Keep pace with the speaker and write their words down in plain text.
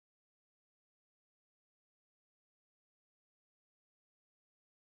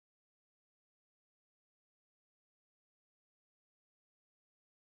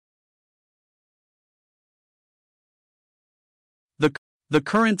The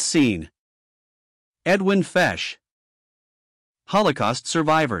current scene. Edwin Fesch. Holocaust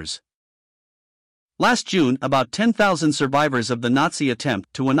survivors. Last June, about 10,000 survivors of the Nazi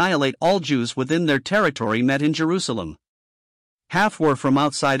attempt to annihilate all Jews within their territory met in Jerusalem. Half were from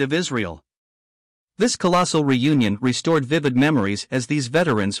outside of Israel. This colossal reunion restored vivid memories as these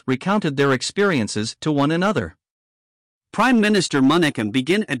veterans recounted their experiences to one another. Prime Minister Menachem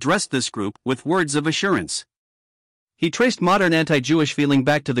Begin addressed this group with words of assurance. He traced modern anti-Jewish feeling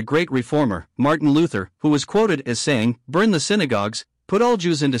back to the great reformer, Martin Luther, who was quoted as saying, "Burn the synagogues, put all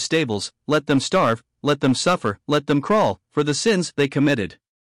Jews into stables, let them starve, let them suffer, let them crawl, for the sins they committed."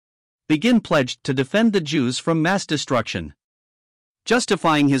 Begin pledged to defend the Jews from mass destruction.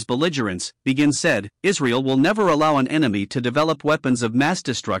 Justifying his belligerence, Begin said, "Israel will never allow an enemy to develop weapons of mass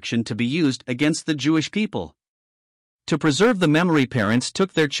destruction to be used against the Jewish people." To preserve the memory, parents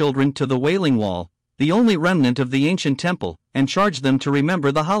took their children to the Wailing Wall, the only remnant of the ancient temple, and charged them to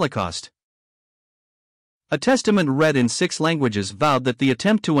remember the Holocaust. A testament read in 6 languages vowed that the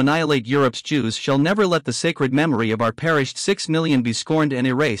attempt to annihilate Europe's Jews shall never let the sacred memory of our perished 6 million be scorned and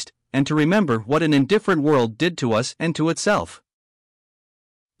erased, and to remember what an indifferent world did to us and to itself.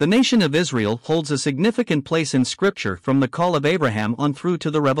 The nation of Israel holds a significant place in Scripture from the call of Abraham on through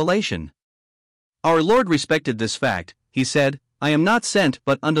to the Revelation. Our Lord respected this fact. He said, "I am not sent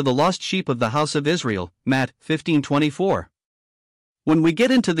but unto the lost sheep of the house of Israel." Matt 15:24. When we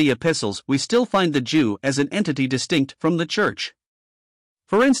get into the epistles, we still find the Jew as an entity distinct from the church.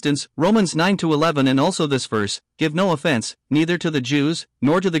 For instance, Romans 9-11 and also this verse, "Give no offense, neither to the Jews,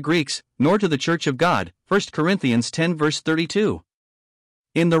 nor to the Greeks, nor to the church of God." 1 Corinthians 10 verse 32.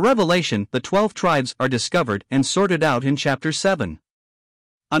 In the Revelation, the 12 tribes are discovered and sorted out in chapter 7.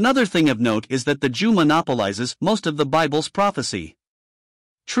 Another thing of note is that the Jew monopolizes most of the Bible's prophecy.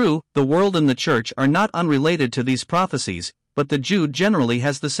 True, the world and the church are not unrelated to these prophecies, but the Jew generally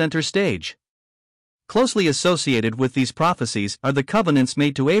has the center stage. Closely associated with these prophecies are the covenants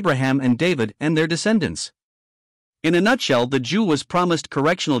made to Abraham and David and their descendants. In a nutshell, the Jew was promised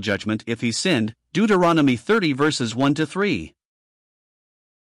correctional judgment if he sinned, Deuteronomy 30 verses 1-3.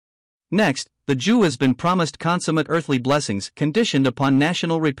 Next, the Jew has been promised consummate earthly blessings conditioned upon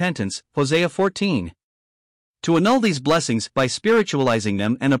national repentance, Hosea 14. To annul these blessings by spiritualizing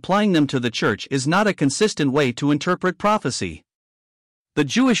them and applying them to the church is not a consistent way to interpret prophecy. The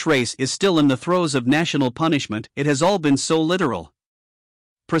Jewish race is still in the throes of national punishment, it has all been so literal.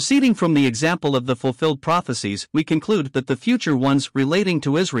 Proceeding from the example of the fulfilled prophecies, we conclude that the future ones relating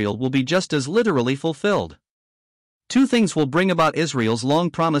to Israel will be just as literally fulfilled. 2 things will bring about Israel's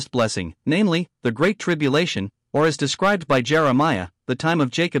long-promised blessing, namely, the Great Tribulation, or as described by Jeremiah, the time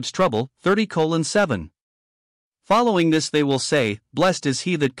of Jacob's trouble, 30:7. Following this they will say, "Blessed is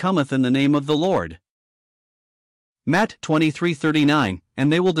he that cometh in the name of the Lord." Matt 23:39,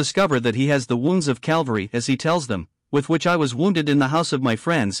 and they will discover that he has the wounds of Calvary, as he tells them, "with which I was wounded in the house of my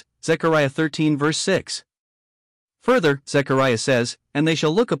friends," Zechariah 13 verse 6. Further, Zechariah says, "And they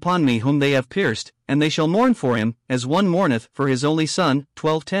shall look upon me whom they have pierced, and they shall mourn for him, as one mourneth for his only son,"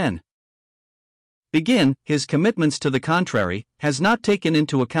 12:10. Begin, his commitments to the contrary, has not taken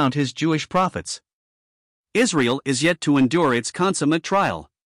into account his Jewish prophets. Israel is yet to endure its consummate trial.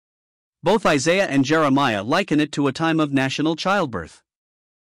 Both Isaiah and Jeremiah liken it to a time of national childbirth.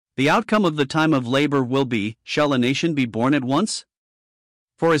 The outcome of the time of labor will be, "Shall a nation be born at once?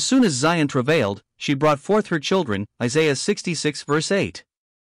 For as soon as Zion travailed, she brought forth her children," Isaiah 66 verse 8.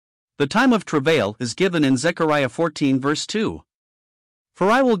 The time of travail is given in Zechariah 14 verse 2.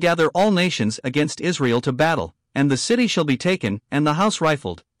 "For I will gather all nations against Israel to battle, and the city shall be taken, and the house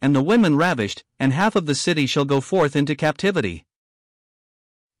rifled, and the women ravished, and half of the city shall go forth into captivity."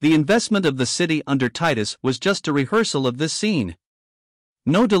 The investment of the city under Titus was just a rehearsal of this scene.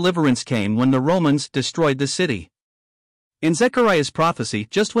 No deliverance came when the Romans destroyed the city. In Zechariah's prophecy,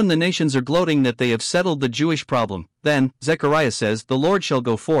 just when the nations are gloating that they have settled the Jewish problem, then, Zechariah says, "The Lord shall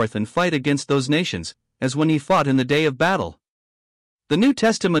go forth and fight against those nations, as when he fought in the day of battle." The New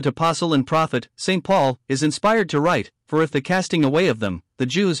Testament apostle and prophet, St. Paul, is inspired to write, "For if the casting away of them, the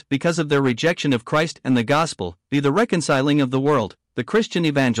Jews, because of their rejection of Christ and the gospel, be the reconciling of the world, the Christian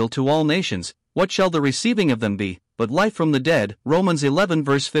evangel to all nations, what shall the receiving of them be, but life from the dead?" Romans 11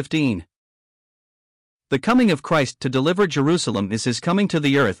 verse 15. The coming of Christ to deliver Jerusalem is his coming to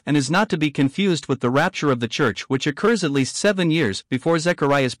the earth and is not to be confused with the rapture of the church, which occurs at least 7 years before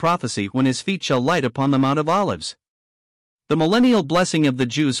Zechariah's prophecy, when his feet shall light upon the Mount of Olives. The millennial blessing of the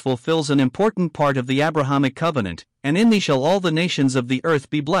Jews fulfills an important part of the Abrahamic covenant, "And in thee shall all the nations of the earth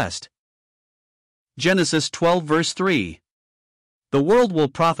be blessed." Genesis 12 verse 3. The world will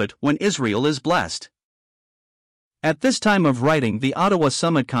profit when Israel is blessed. At this time of writing, the Ottawa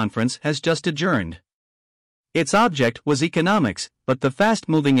Summit Conference has just adjourned. Its object was economics, but the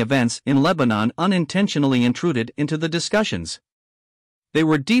fast-moving events in Lebanon unintentionally intruded into the discussions. They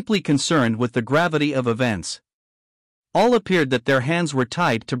were deeply concerned with the gravity of events. All appeared that their hands were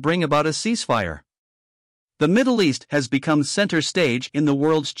tied to bring about a ceasefire. The Middle East has become center stage in the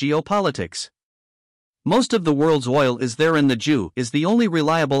world's geopolitics. Most of the world's oil is there, and the Jew is the only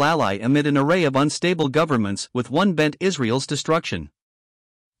reliable ally amid an array of unstable governments with one bent: Israel's destruction.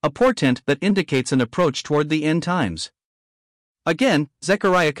 A portent that indicates an approach toward the end times. Again,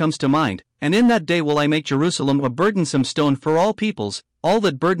 Zechariah comes to mind, and in that day will I make Jerusalem a burdensome stone for all peoples, all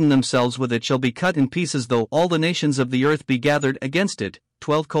that burden themselves with it shall be cut in pieces, though all the nations of the earth be gathered against it.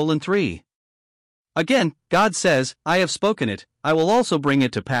 12:3. Again, God says, I have spoken it, I will also bring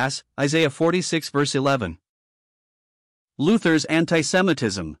it to pass. Isaiah 46 verse 11. Luther's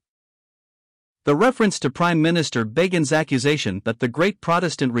anti-Semitism. The reference to Prime Minister Begin's accusation that the great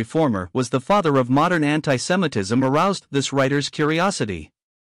Protestant reformer was the father of modern anti-Semitism aroused this writer's curiosity.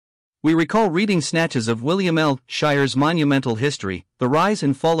 We recall reading snatches of William L. Shirer's monumental history, The Rise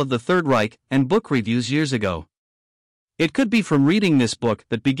and Fall of the Third Reich, and book reviews years ago. It could be from reading this book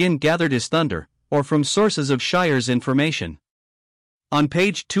that Begin gathered his thunder, or from sources of Shirer's information. On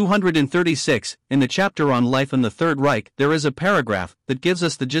page 236, in the chapter on Life in the Third Reich, there is a paragraph that gives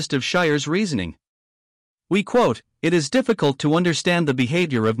us the gist of Shirer's reasoning. We quote, "It is difficult to understand the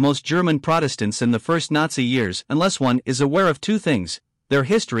behavior of most German Protestants in the first Nazi years unless one is aware of two things: their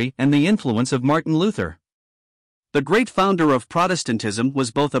history and the influence of Martin Luther. The great founder of Protestantism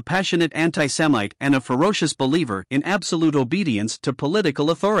was both a passionate anti-Semite and a ferocious believer in absolute obedience to political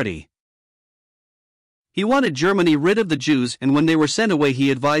authority. He wanted Germany rid of the Jews, and when they were sent away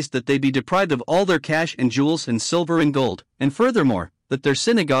he advised that they be deprived of all their cash and jewels and silver and gold, and furthermore, that their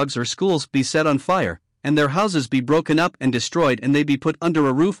synagogues or schools be set on fire, and their houses be broken up and destroyed, and they be put under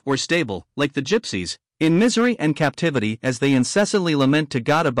a roof or stable, like the gypsies, in misery and captivity as they incessantly lament to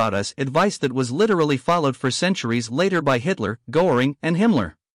God about us, advice that was literally followed for centuries later by Hitler, Göring, and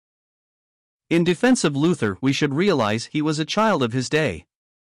Himmler." In defense of Luther, we should realize he was a child of his day.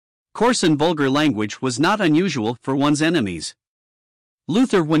 Coarse and vulgar language was not unusual for one's enemies.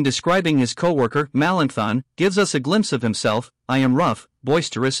 Luther, when describing his co-worker Melanchthon, gives us a glimpse of himself: "I am rough,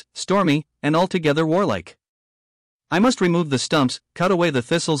 boisterous, stormy, and altogether warlike. I must remove the stumps, cut away the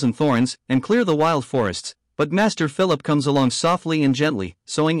thistles and thorns, and clear the wild forests, but Master Philip comes along softly and gently,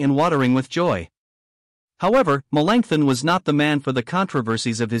 sowing and watering with joy." However, Melanchthon was not the man for the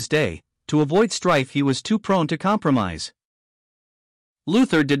controversies of his day. To avoid strife he was too prone to compromise.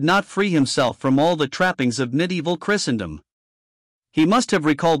 Luther did not free himself from all the trappings of medieval Christendom. He must have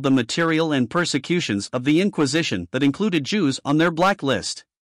recalled the material and persecutions of the Inquisition that included Jews on their black list.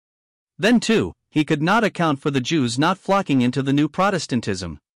 Then too, he could not account for the Jews not flocking into the new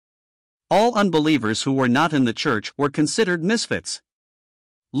Protestantism. All unbelievers who were not in the church were considered misfits.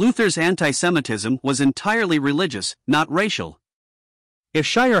 Luther's anti-Semitism was entirely religious, not racial. If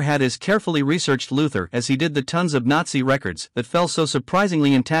Shirer had as carefully researched Luther as he did the tons of Nazi records that fell so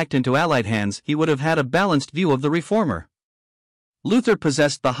surprisingly intact into Allied hands, he would have had a balanced view of the reformer. Luther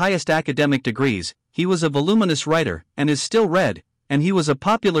possessed the highest academic degrees, he was a voluminous writer, and is still read, and he was a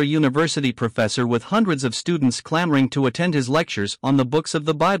popular university professor with hundreds of students clamoring to attend his lectures on the books of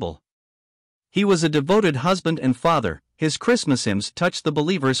the Bible. He was a devoted husband and father, his Christmas hymns touched the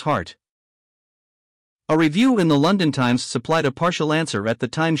believer's heart. A review in the London Times supplied a partial answer at the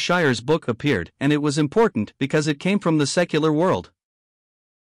time Shirer's book appeared, and it was important because it came from the secular world.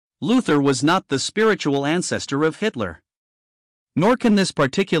 Luther was not the spiritual ancestor of Hitler. Nor can this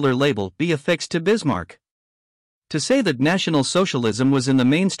particular label be affixed to Bismarck. To say that National Socialism was in the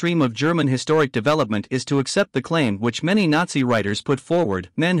mainstream of German historic development is to accept the claim which many Nazi writers put forward,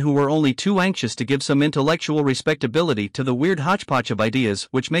 men who were only too anxious to give some intellectual respectability to the weird hodgepodge of ideas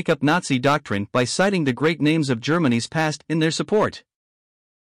which make up Nazi doctrine by citing the great names of Germany's past in their support.